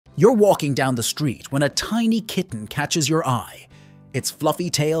You're walking down the street when a tiny kitten catches your eye. Its fluffy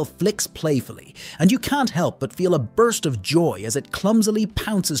tail flicks playfully, and you can't help but feel a burst of joy as it clumsily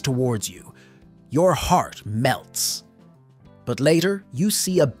pounces towards you. Your heart melts. But later, you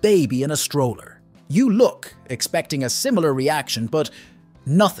see a baby in a stroller. You look, expecting a similar reaction, but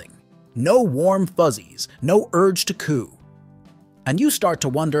nothing. No warm fuzzies, no urge to coo. And you start to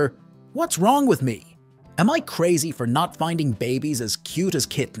wonder, what's wrong with me? Am I crazy for not finding babies as cute as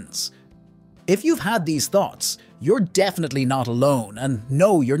kittens? If you've had these thoughts, you're definitely not alone, and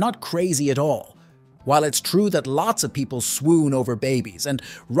no, you're not crazy at all. While it's true that lots of people swoon over babies, and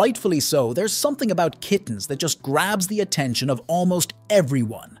rightfully so, there's something about kittens that just grabs the attention of almost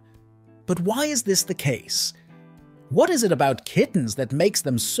everyone. But why is this the case? What is it about kittens that makes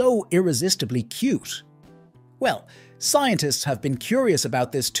them so irresistibly cute? Well, scientists have been curious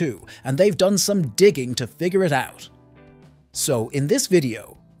about this too, and they've done some digging to figure it out. So in this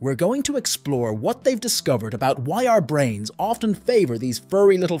video, we're going to explore what they've discovered about why our brains often favor these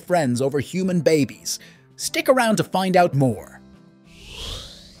furry little friends over human babies. Stick around to find out more.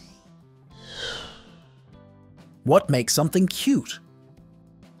 What makes something cute?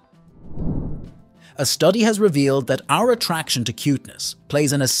 A study has revealed that our attraction to cuteness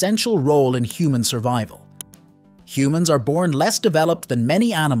plays an essential role in human survival. Humans are born less developed than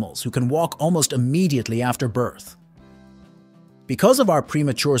many animals who can walk almost immediately after birth. Because of our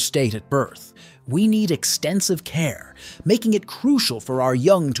premature state at birth, we need extensive care, making it crucial for our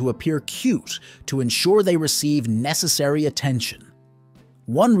young to appear cute to ensure they receive necessary attention.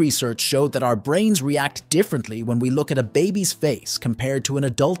 One research showed that our brains react differently when we look at a baby's face compared to an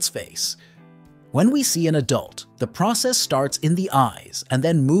adult's face. When we see an adult, the process starts in the eyes and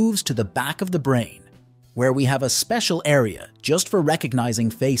then moves to the back of the brain, where we have a special area just for recognizing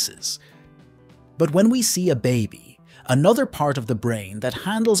faces. But when we see a baby, another part of the brain that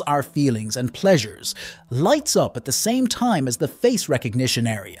handles our feelings and pleasures lights up at the same time as the face recognition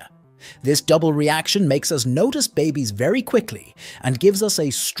area. This double reaction makes us notice babies very quickly and gives us a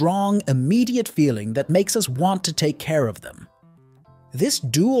strong, immediate feeling that makes us want to take care of them. This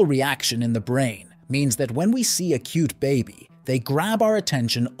dual reaction in the brain means that when we see a cute baby, they grab our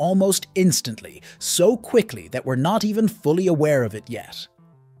attention almost instantly, so quickly that we're not even fully aware of it yet.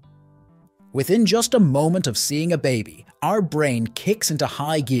 Within just a moment of seeing a baby, our brain kicks into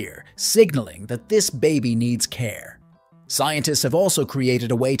high gear, signaling that this baby needs care. Scientists have also created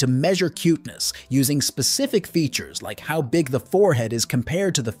a way to measure cuteness using specific features like how big the forehead is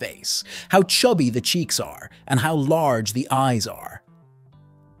compared to the face, how chubby the cheeks are, and how large the eyes are.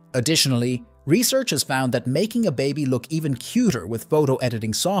 Additionally, research has found that making a baby look even cuter with photo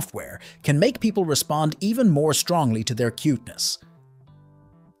editing software can make people respond even more strongly to their cuteness.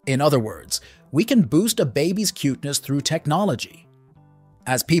 In other words, we can boost a baby's cuteness through technology.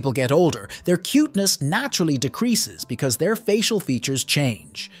 As people get older, their cuteness naturally decreases because their facial features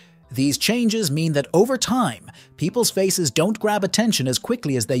change. These changes mean that over time, people's faces don't grab attention as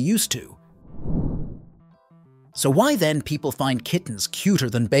quickly as they used to. So why then people find kittens cuter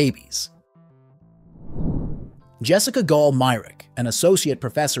than babies? Jessica Gall-Myrick, an associate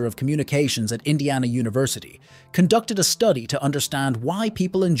professor of communications at Indiana University, conducted a study to understand why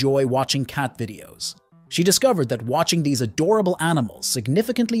people enjoy watching cat videos. She discovered that watching these adorable animals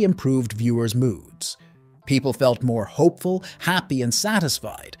significantly improved viewers' moods. People felt more hopeful, happy, and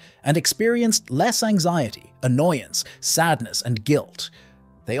satisfied, and experienced less anxiety, annoyance, sadness, and guilt.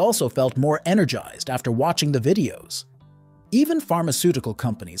 They also felt more energized after watching the videos. Even pharmaceutical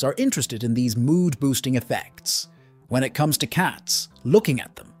companies are interested in these mood-boosting effects. When it comes to cats, looking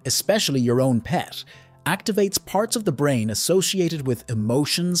at them, especially your own pet, activates parts of the brain associated with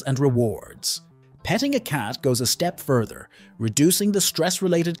emotions and rewards. Petting a cat goes a step further, reducing the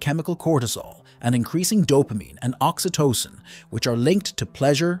stress-related chemical cortisol and increasing dopamine and oxytocin, which are linked to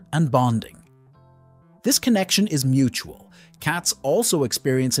pleasure and bonding. This connection is mutual. Cats also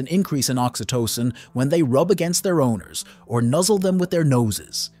experience an increase in oxytocin when they rub against their owners or nuzzle them with their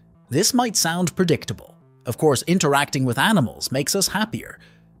noses. This might sound predictable. Of course, interacting with animals makes us happier.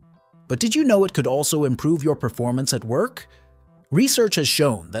 But did you know it could also improve your performance at work? Research has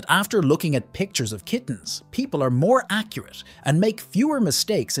shown that after looking at pictures of kittens, people are more accurate and make fewer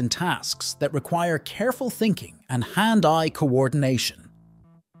mistakes in tasks that require careful thinking and hand-eye coordination.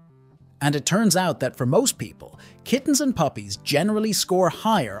 And it turns out that for most people, kittens and puppies generally score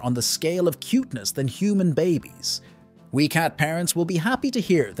higher on the scale of cuteness than human babies. We cat parents will be happy to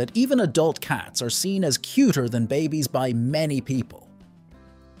hear that even adult cats are seen as cuter than babies by many people.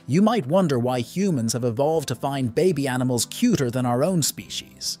 You might wonder why humans have evolved to find baby animals cuter than our own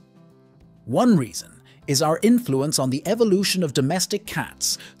species. One reason is our influence on the evolution of domestic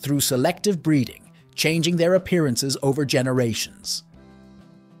cats through selective breeding, changing their appearances over generations.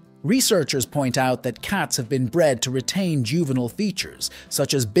 Researchers point out that cats have been bred to retain juvenile features,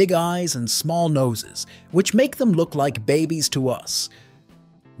 such as big eyes and small noses, which make them look like babies to us.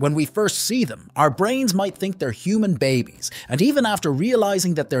 When we first see them, our brains might think they're human babies, and even after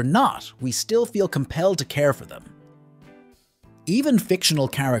realizing that they're not, we still feel compelled to care for them. Even fictional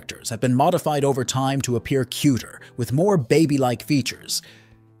characters have been modified over time to appear cuter, with more baby-like features.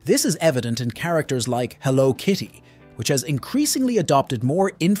 This is evident in characters like Hello Kitty, which has increasingly adopted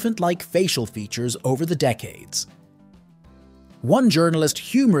more infant-like facial features over the decades. One journalist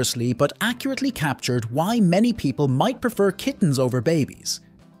humorously but accurately captured why many people might prefer kittens over babies.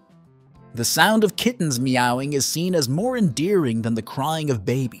 The sound of kittens meowing is seen as more endearing than the crying of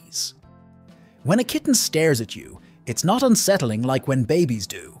babies. When a kitten stares at you, it's not unsettling like when babies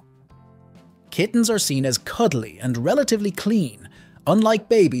do. Kittens are seen as cuddly and relatively clean, unlike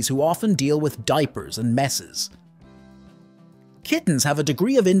babies who often deal with diapers and messes. Kittens have a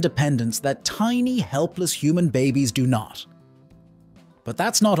degree of independence that tiny, helpless human babies do not. But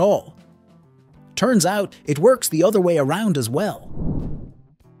that's not all. Turns out, it works the other way around as well.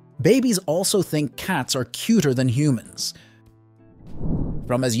 Babies also think cats are cuter than humans.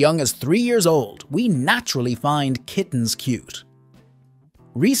 From as young as 3 years old, we naturally find kittens cute.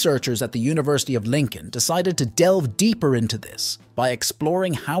 Researchers at the University of Lincoln decided to delve deeper into this by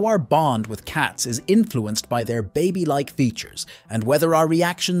exploring how our bond with cats is influenced by their baby-like features and whether our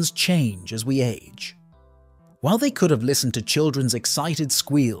reactions change as we age. While they could have listened to children's excited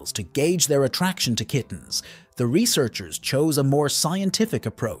squeals to gauge their attraction to kittens, the researchers chose a more scientific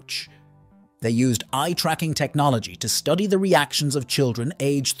approach. They used eye-tracking technology to study the reactions of children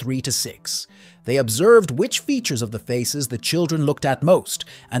aged 3 to 6. They observed which features of the faces the children looked at most,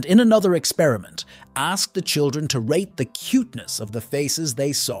 and in another experiment, asked the children to rate the cuteness of the faces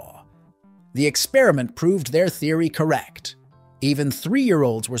they saw. The experiment proved their theory correct. Even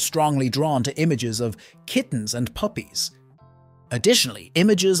 3-year-olds were strongly drawn to images of kittens and puppies. Additionally,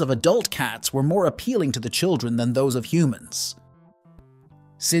 images of adult cats were more appealing to the children than those of humans.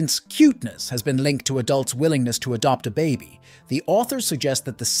 Since cuteness has been linked to adults' willingness to adopt a baby, the authors suggest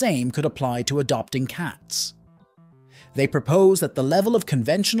that the same could apply to adopting cats. They propose that the level of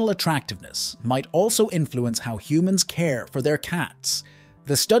conventional attractiveness might also influence how humans care for their cats.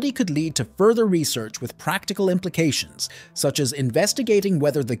 The study could lead to further research with practical implications, such as investigating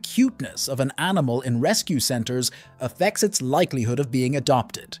whether the cuteness of an animal in rescue centers affects its likelihood of being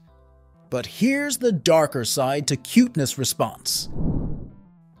adopted. But here's the darker side to cuteness response.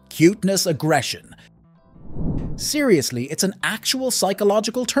 Cuteness aggression. Seriously, it's an actual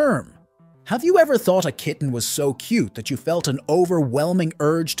psychological term. Have you ever thought a kitten was so cute that you felt an overwhelming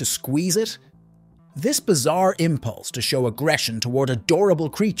urge to squeeze it? This bizarre impulse to show aggression toward adorable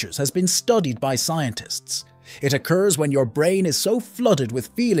creatures has been studied by scientists. It occurs when your brain is so flooded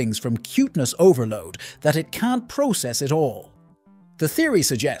with feelings from cuteness overload that it can't process it all. The theory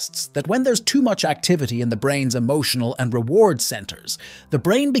suggests that when there's too much activity in the brain's emotional and reward centers, the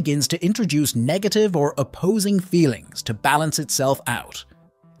brain begins to introduce negative or opposing feelings to balance itself out.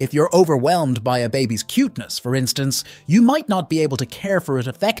 If you're overwhelmed by a baby's cuteness, for instance, you might not be able to care for it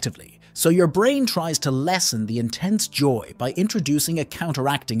effectively, so your brain tries to lessen the intense joy by introducing a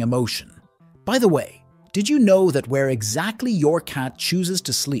counteracting emotion. By the way, did you know that where exactly your cat chooses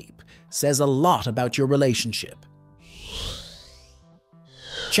to sleep says a lot about your relationship?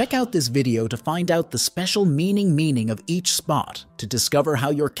 Check out this video to find out the special meaning of each spot to discover how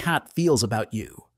your cat feels about you.